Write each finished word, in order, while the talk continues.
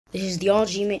This is the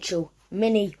RG Mitchell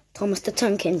Mini Thomas the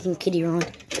Tank Engine kiddie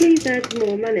ride. Please add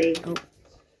more money. Oh.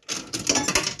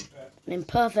 In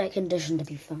perfect condition, to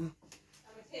be fair.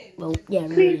 Well, yeah,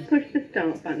 really. Please push the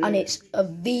start button. And it's a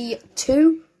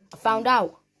V2, I found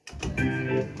out.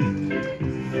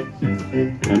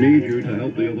 I need you to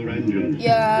help the other engines.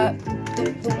 Yeah,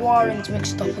 the wiring's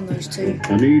mixed up in those two.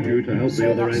 I need you to help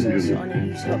the other engines. I need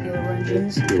you to help the other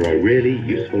engines. You're a really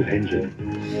useful engine.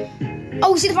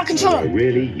 Oh, see the back controller? You're a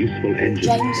really useful engine.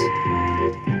 James.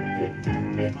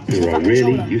 You're a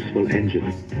really useful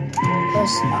engine.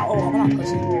 Oh, I'm not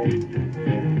pushing.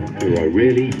 You're a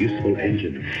really useful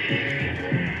engine.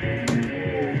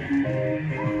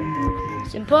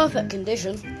 It's in perfect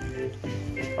condition.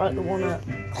 Like the one at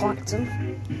Clacton.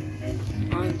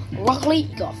 And luckily,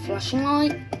 you got a flashing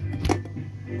light.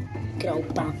 Good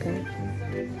old balcony.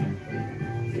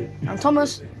 And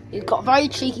Thomas, he's got a very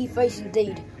cheeky face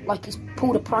indeed. Like he's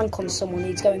pulled a prank on someone.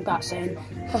 He's going back saying,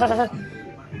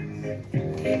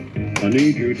 I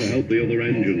need you to help the other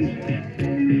engines.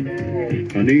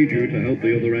 I need you to help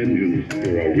the other engines.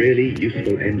 You're a really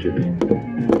useful engine.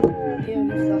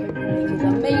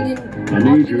 I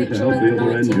need you to help the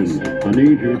other engines. I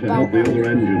need you to help the other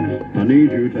engines. I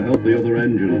need you to help the other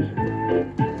engines.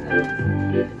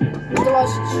 The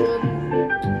licensure,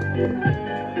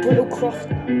 Brittlecroft,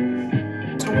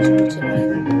 Thomas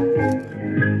Motor.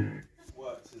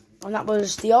 And that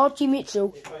was the RG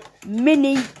Mitchell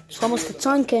Mini Thomas the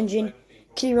Tank Engine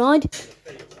kiddie ride,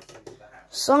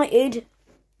 sighted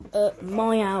at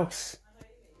my house.